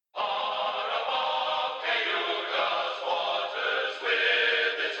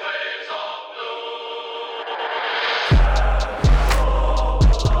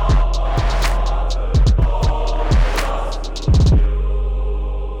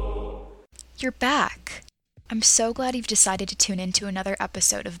You're back. I'm so glad you've decided to tune into another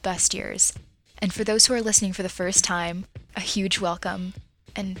episode of Best Years. And for those who are listening for the first time, a huge welcome.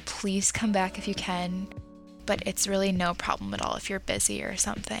 And please come back if you can. But it's really no problem at all if you're busy or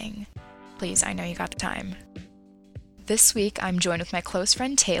something. Please, I know you got the time. This week, I'm joined with my close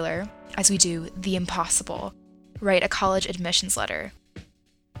friend Taylor as we do the impossible, write a college admissions letter.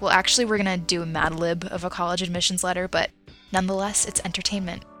 Well, actually, we're going to do a Mad Lib of a college admissions letter, but nonetheless, it's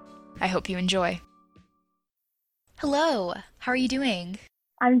entertainment. I hope you enjoy. Hello, how are you doing?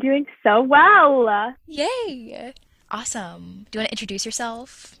 I'm doing so well. Yay! Awesome. Do you want to introduce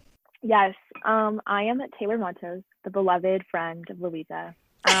yourself? Yes, I am Taylor Montos, the beloved friend of Louisa.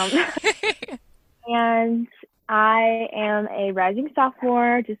 And I am a rising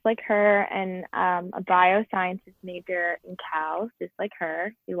sophomore, just like her, and a biosciences major in cows, just like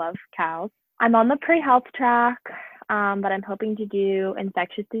her. We love cows. I'm on the pre-health track, but I'm hoping to do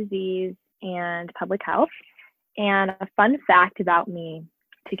infectious disease and public health. And a fun fact about me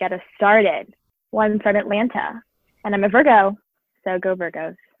to get us started. Well, I'm from Atlanta, and I'm a Virgo, so go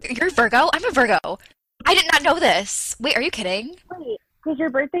Virgos. You're a Virgo? I'm a Virgo. I did not know this. Wait, are you kidding? Wait, because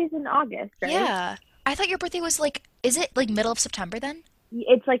your birthday's in August, right? Yeah. I thought your birthday was is it middle of September then?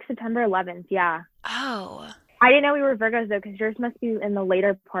 It's like September 11th, yeah. Oh. I didn't know we were Virgos, though, because yours must be in the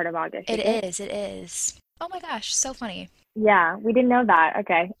later part of August. It is. Oh my gosh, so funny. Yeah, we didn't know that.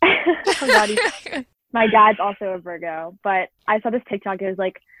 Okay. I'm glad my dad's also a Virgo, but I saw this TikTok. It was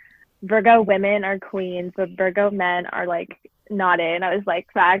like, Virgo women are queens, but Virgo men are like not in. I was like,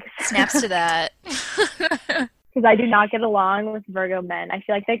 facts. Snaps to that. Because I do not get along with Virgo men. I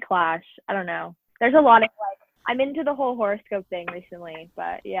feel like they clash. I don't know. There's a lot of I'm into the whole horoscope thing recently,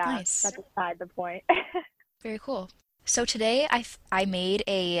 but yeah, Nice. That's beside the point. Very cool. So today I made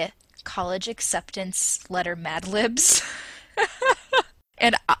a college acceptance letter Mad Libs.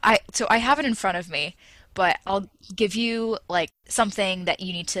 And I have it in front of me, but I'll give you something that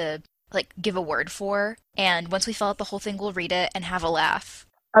you need to give a word for, and once we fill out the whole thing, we'll read it and have a laugh.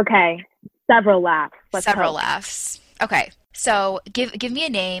 Okay. Several laughs. Several laughs. Okay. So give me a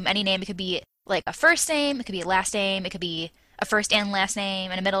name, any name. It could be like a first name, it could be a last name, it could be a first and last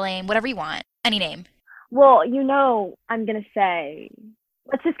name and a middle name, whatever you want. Any name. Well, I'm going to say,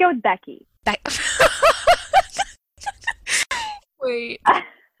 let's just go with Becky. Wait.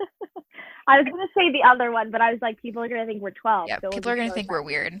 I was going to say the other one, but I was like, people are going to think we're 12. Yeah, so people are going to think we're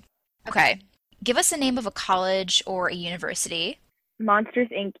weird. Okay. Give us the name of a college or a university. Monsters,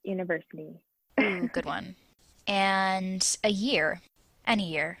 Inc. University. Ooh, good one. And a year.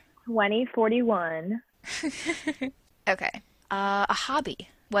 Any year. 2041. Okay. A hobby,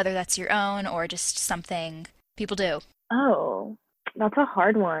 whether that's your own or just something people do. Oh, that's a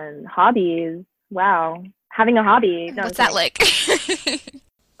hard one. Hobbies. Wow. Having a hobby. No, What's that like?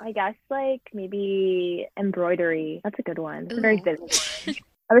 I guess maybe embroidery. That's a good one. It's a very Ooh. good one.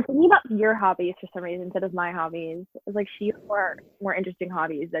 I was thinking about your hobbies for some reason instead of my hobbies. It was like she has more interesting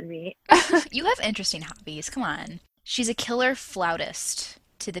hobbies than me. You have interesting hobbies. Come on. She's a killer flautist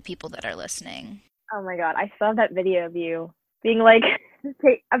to the people that are listening. Oh my God. I saw that video of you being like, you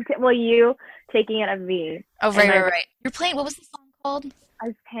taking it of me. Oh, right. You're playing, what was the song called? I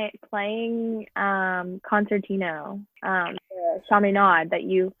was playing Concertino, Chaminade, that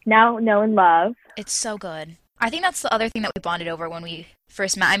you now know and love. It's so good. I think that's the other thing that we bonded over when we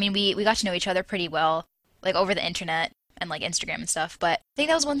first met. I mean, we got to know each other pretty well, over the internet and Instagram and stuff, but I think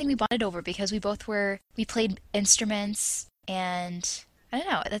that was one thing we bonded over because we played instruments, and I don't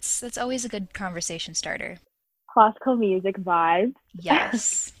know, that's always a good conversation starter. Classical music vibes.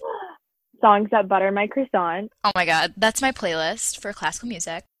 Yes. Songs that butter my croissant. Oh my God, that's my playlist for classical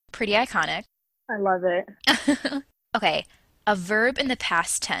music. Pretty iconic. I love it. Okay, a verb in the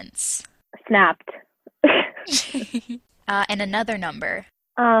past tense. Snapped. And another number.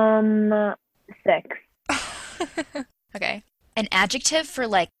 6. Okay. An adjective for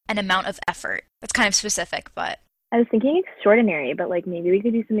an amount of effort. That's kind of specific, but. I was thinking extraordinary, but maybe we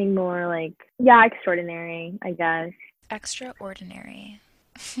could do something more extraordinary, I guess. Extraordinary.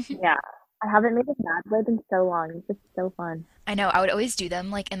 Yeah. I haven't made a Mad Lib in so long. It's just so fun. I know. I would always do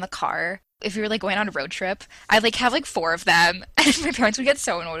them in the car. If we were going on a road trip, I'd have 4 of them, and my parents would get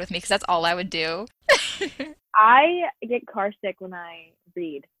so annoyed with me because that's all I would do. I get car sick when I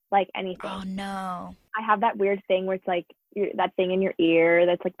read anything. Oh no. I have that weird thing where it's that thing in your ear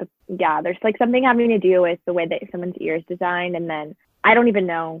that's there's something having to do with the way that someone's ear is designed, and then I don't even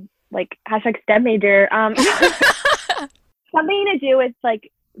know, hashtag STEM major, something to do with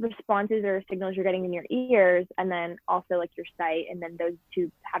responses or signals you're getting in your ears, and then also your sight, and then those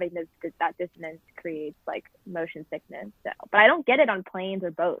two having that dissonance creates motion sickness. So, but I don't get it on planes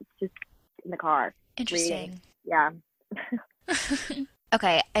or boats. Just in the car reading. Interesting. Yeah.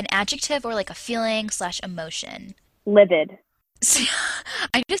 Okay, an adjective or like a feeling slash emotion. Livid. See,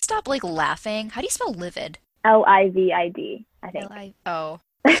 I need to stop like laughing. How do you spell livid? Livid, I think. Oh.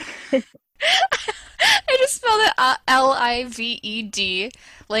 I just spelled it Lived.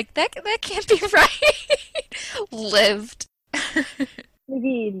 Like that can't be right. Lived.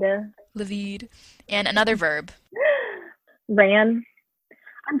 Livid. Livid. And another verb. Ran.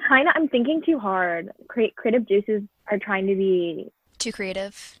 I'm thinking too hard. Creative juices are trying to be, Too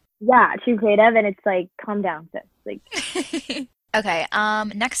creative. yeah, too creative, and it's like, calm down, sis. Like, Okay,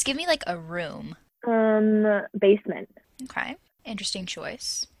 next give me like a room. basement. Okay. Interesting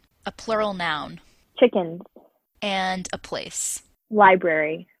choice. A plural noun. Chickens. And a place.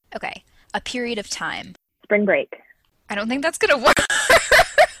 Library. Okay. A period of time. Spring break. I don't think that's gonna work.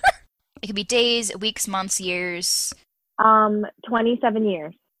 It could be days, weeks, months, years. 27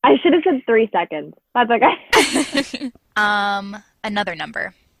 years. I should have said 3 seconds. That's okay. Another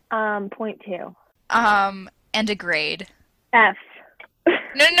number. Point 2. And a grade. F.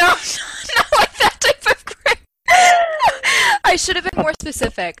 No, not like that type of grade. I should have been more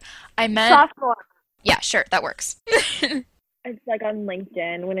specific. I meant, Sophomore. yeah, sure, that works. It's like on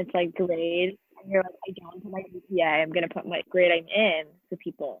LinkedIn when it's like grade, and you're like, I don't put my GPA. I'm gonna put my grade I'm in. So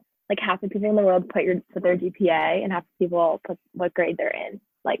people, like half the people in the world put their GPA, and half the people put what grade they're in,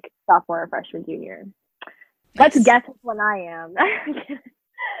 like sophomore, freshman, junior. Nice. Let's guess which one I am.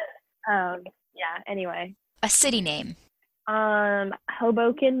 Yeah. Anyway. A city name.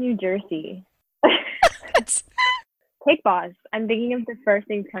 Hoboken, New Jersey. It's... Cake Boss. I'm thinking of the first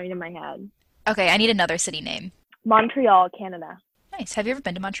things coming to my head. Okay, I need another city name. Montreal, Canada. Nice. Have you ever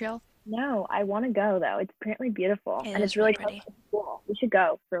been to Montreal? No, I want to go though. It's apparently beautiful, It and is it's really pretty. cool. We should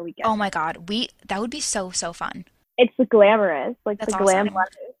go for a weekend. Oh my God, that would be so fun. It's glamorous, like That's the glam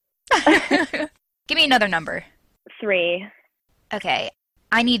awesome. letters. Give me another number. 3. Okay,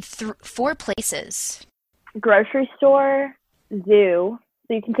 I need 4 places. Grocery store, zoo.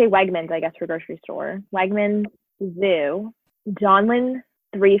 So you can say Wegmans, I guess, for grocery store. Wegmans, zoo. Johnlin,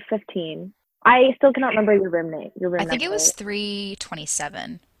 315. I still cannot remember your room name. I think it was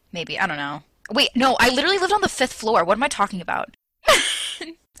 327, maybe. I don't know. Wait, no, I literally lived on the 5th floor. What am I talking about?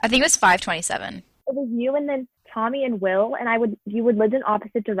 I think it was 527. It was you and then Tommy and Will, and you would live in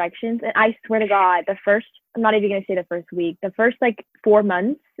opposite directions. And I swear to God, I'm not even gonna say the first week, the first like 4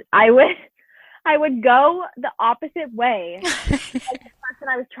 months, I would go the opposite way as the person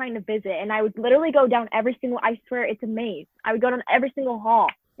I was trying to visit, and I would literally go down I swear it's a maze. I would go down every single hall,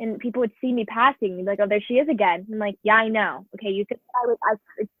 and people would see me passing and be like, oh, there she is again. I'm like, yeah, I know. Okay, you think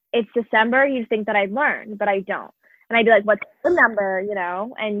it's December, you'd think that I'd learn, but I don't. And I'd be like, what's the number,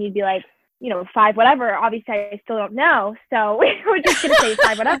 and you'd be like, 5 whatever. Obviously, I still don't know, so we're just going to say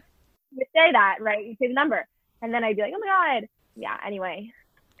 5 whatever. You say that, right? You say the number. And then I'd be like, oh my God. Yeah, anyway,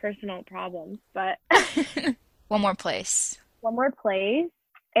 personal problems. But One more place.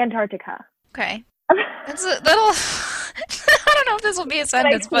 Antarctica. Okay. That's a little... I don't know if this will be a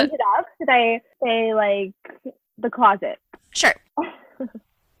sentence, but... Did I change it up? Did I say, like, the closet? Sure.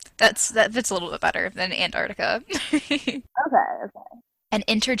 That fits a little bit better than Antarctica. Okay. An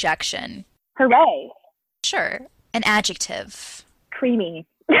interjection. Hooray. Sure. An adjective. Creamy.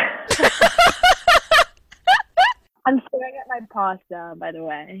 I'm staring at my pasta, by the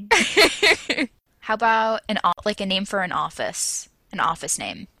way. How about a name for an office? An office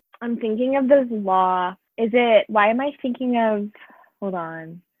name. I'm thinking of this law. Why am I thinking of, hold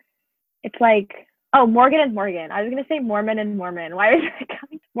on. It's like, oh, Morgan & Morgan. I was going to say Mormon & Mormon. Why is that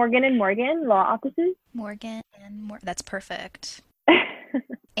coming? Morgan & Morgan, law offices? Morgan & Morgan. That's perfect.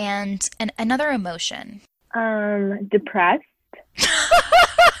 And another emotion. Depressed.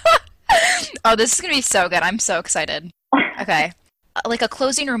 Oh, this is going to be so good. I'm so excited. Okay. Like a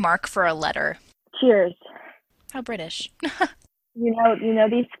closing remark for a letter. Cheers. How British. You know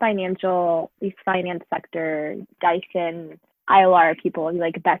these finance sector, Dyson, ILR people,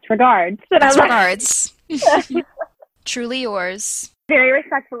 like, best regards. Best regards. Truly yours. Very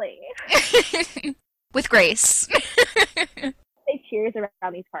respectfully. With grace. Say cheers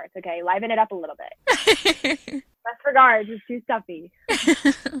around these parts, okay? Liven it up a little bit. Best regards is too stuffy.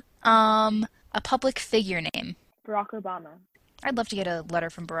 A public figure name. Barack Obama. I'd love to get a letter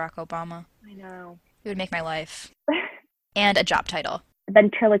from Barack Obama. I know. It would make my life. And a job title.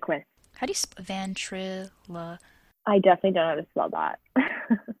 Ventriloquist. How do you spell ventrilo? I definitely don't know how to spell that.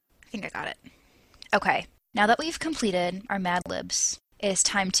 I think I got it. Okay. Now that we've completed our Mad Libs, it is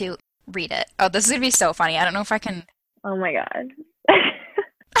time to read it. Oh, this is going to be so funny. I don't know if I can... Oh my God.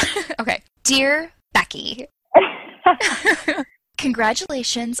 Okay. Dear Becky,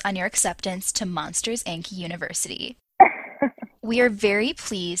 Congratulations on your acceptance to Monsters, Inc. University. We are very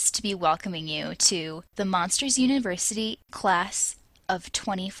pleased to be welcoming you to the Monsters University class of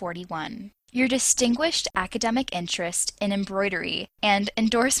 2041. Your distinguished academic interest in embroidery and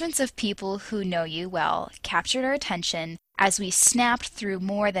endorsements of people who know you well captured our attention as we snapped through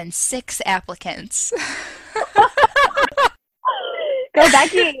more than 6 applicants. Go,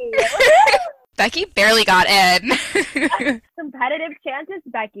 Becky! Becky barely got in. Competitive chances,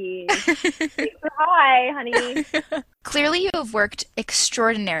 Becky. Hi, honey. Clearly, you have worked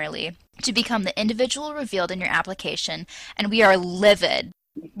extraordinarily to become the individual revealed in your application, and we are livid.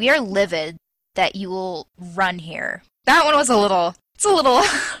 We are livid that you will run here. That one was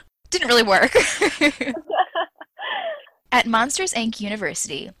didn't really work. At Monsters, Inc.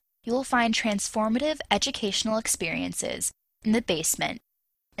 University, you will find transformative educational experiences in the basement,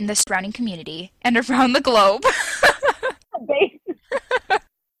 in the surrounding community, and around the globe.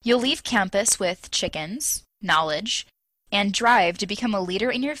 You'll leave campus with chickens, knowledge, and drive to become a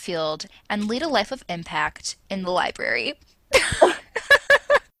leader in your field and lead a life of impact in the library.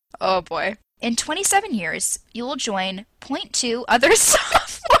 Oh boy. In 27 years, you will join 0.2 other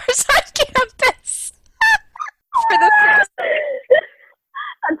sophomores on campus. For the first...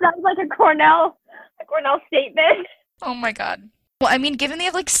 That sounds like a Cornell statement. Oh my god. Well, I mean, given they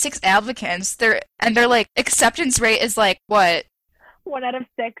have like 6 applicants, their like acceptance rate is like what? 1 out of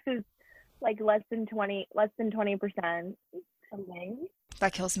 6 is like less than 20%. Something.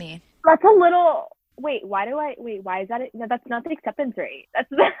 That kills me. That's a little. Why is that? No, that's not the acceptance rate. That's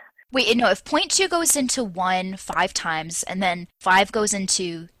the. Wait, no, if 0.2 goes into 1 5 times, and then 5 goes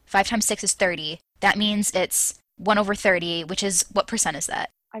into 5 times 6 is 30, that means it's 1 over 30, which is, what percent is that?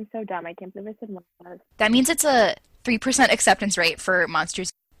 I'm so dumb. I can't believe I said 1. That means it's a 3% acceptance rate for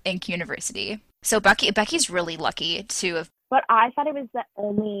Monsters, Inc. University. So Becky's really lucky to have... But I thought it was that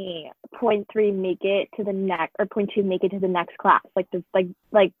only 0.3 make it to the next, or 0.2 make it to the next class. Like 6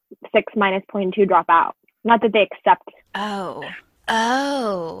 minus 0.2 drop out. Not that they accept. Oh.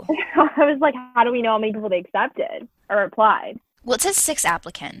 I was like, how do we know how many people they accepted or applied? Well, it says 6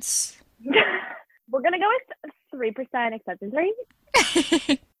 applicants. We're going to go with 3% acceptance rate.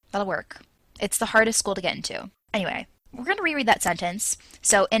 That'll work. It's the hardest school to get into. Anyway, we're going to reread that sentence.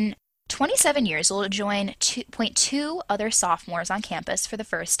 So in 27 years, we'll join 2.2 other sophomores on campus for the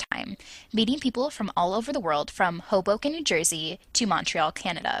first time, meeting people from all over the world, from Hoboken, New Jersey to Montreal,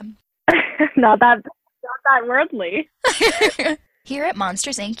 Canada. Not that worldly. Here at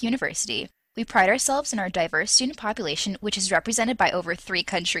Monsters, Inc. University, we pride ourselves in our diverse student population, which is represented by over 3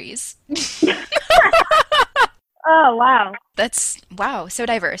 countries. Oh, wow. Wow, so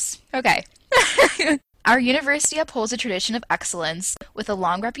diverse. Okay. Our university upholds a tradition of excellence with a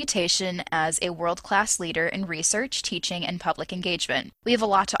long reputation as a world-class leader in research, teaching, and public engagement. We have a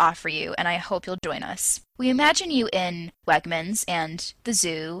lot to offer you, and I hope you'll join us. We imagine you in Wegmans and the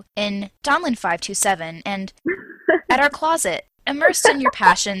zoo, in Donlin 527, and at our closet, immersed in your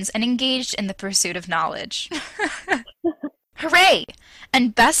passions and engaged in the pursuit of knowledge. Hooray!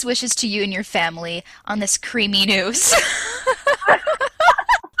 And best wishes to you and your family on this creamy news.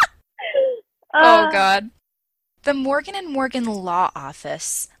 Oh, God. The Morgan & Morgan Law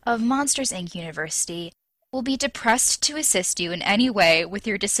Office of Monsters, Inc. University will be depressed to assist you in any way with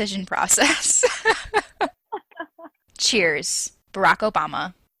your decision process. Cheers, Barack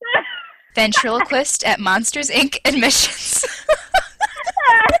Obama. Ventriloquist at Monsters, Inc. Admissions.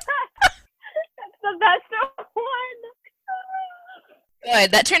 That's the best one.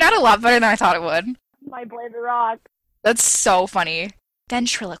 Good. That turned out a lot better than I thought it would. My Blade Rock. That's so funny.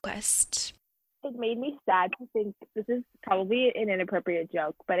 Ventriloquist. It made me sad to think, this is probably an inappropriate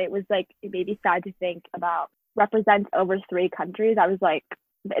joke, but it made me sad to think about represents over 3 countries. I was like,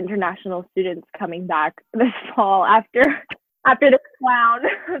 the international students coming back this fall after this clown,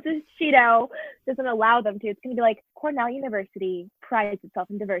 this Cheeto doesn't allow them to. It's going to be like, Cornell University prides itself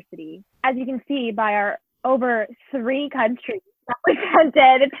in diversity. As you can see by our over 3 countries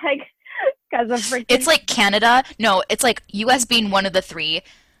represented, it's like, because of freaking... It's like Canada. No, it's like US being one of the 3.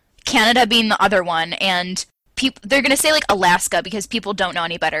 Canada being the other one, and they're gonna say like Alaska because people don't know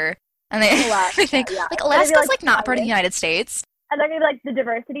any better, and they think like Alaska's like not part of the United States. And they're gonna be like, the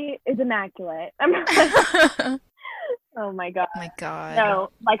diversity is immaculate. Oh my god. Oh my god. No,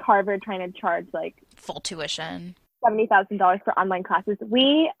 like Harvard trying to charge like full tuition, $70,000 for online classes.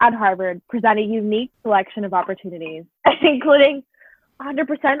 We at Harvard present a unique selection of opportunities, including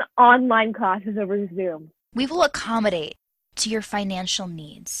 100% online classes over Zoom. We will accommodate to your financial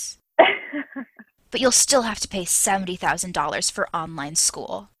needs. But you'll still have to pay $70,000 for online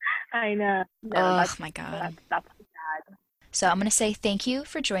school. I know. No, oh my god. That's sad. So I'm going to say thank you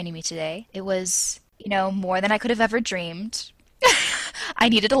for joining me today. It was, more than I could have ever dreamed. I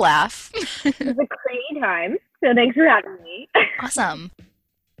needed a laugh. It was a crazy time. So thanks for having me. Awesome.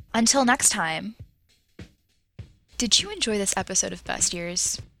 Until next time. Did you enjoy this episode of Best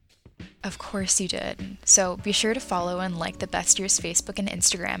Years? Of course you did. So be sure to follow and like the Best Years Facebook and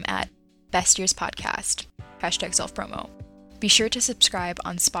Instagram at Best Years Podcast. #self-promo. Be sure to subscribe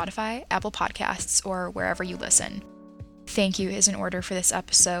on Spotify, Apple Podcasts, or wherever you listen. Thank you is in order for this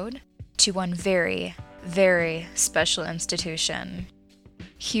episode to one very, very special institution.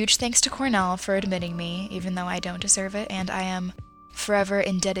 Huge thanks to Cornell for admitting me, even though I don't deserve it, and I am forever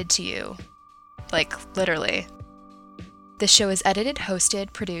indebted to you. Like, literally. The show is edited,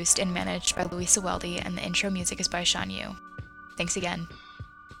 hosted, produced, and managed by Louisa Weldy, and the intro music is by Sean Yu. Thanks again.